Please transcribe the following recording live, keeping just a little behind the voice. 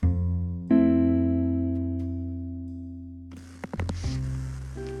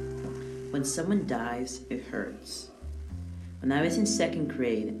When someone dies, it hurts. When I was in second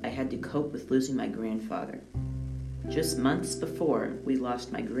grade, I had to cope with losing my grandfather. Just months before, we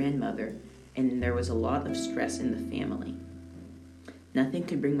lost my grandmother, and there was a lot of stress in the family. Nothing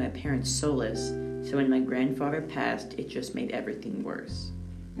could bring my parents solace, so when my grandfather passed, it just made everything worse.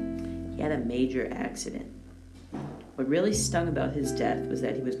 He had a major accident. What really stung about his death was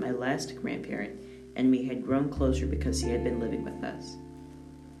that he was my last grandparent, and we had grown closer because he had been living with us.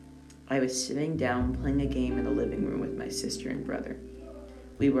 I was sitting down playing a game in the living room with my sister and brother.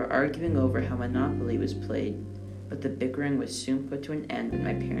 We were arguing over how Monopoly was played, but the bickering was soon put to an end when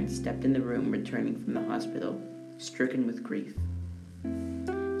my parents stepped in the room returning from the hospital, stricken with grief.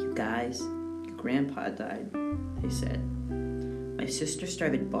 "You guys, your grandpa died," they said. My sister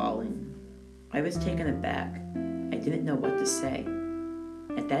started bawling. I was taken aback. I didn't know what to say.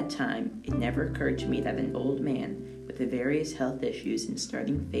 At that time, it never occurred to me that an old man with the various health issues and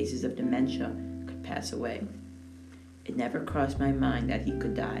starting phases of dementia could pass away. It never crossed my mind that he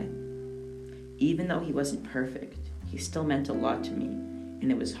could die. Even though he wasn't perfect, he still meant a lot to me, and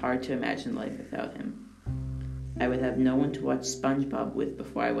it was hard to imagine life without him. I would have no one to watch SpongeBob with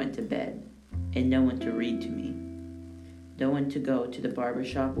before I went to bed, and no one to read to me. No one to go to the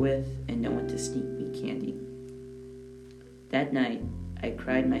barbershop with, and no one to sneak me candy. That night, I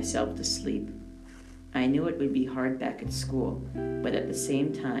cried myself to sleep. I knew it would be hard back at school, but at the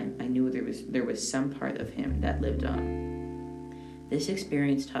same time, I knew there was some part of him that lived on. This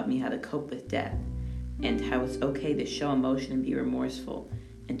experience taught me how to cope with death, and how it's okay to show emotion and be remorseful,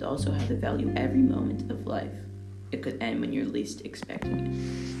 and also how to value every moment of life. It could end when you're least expecting it.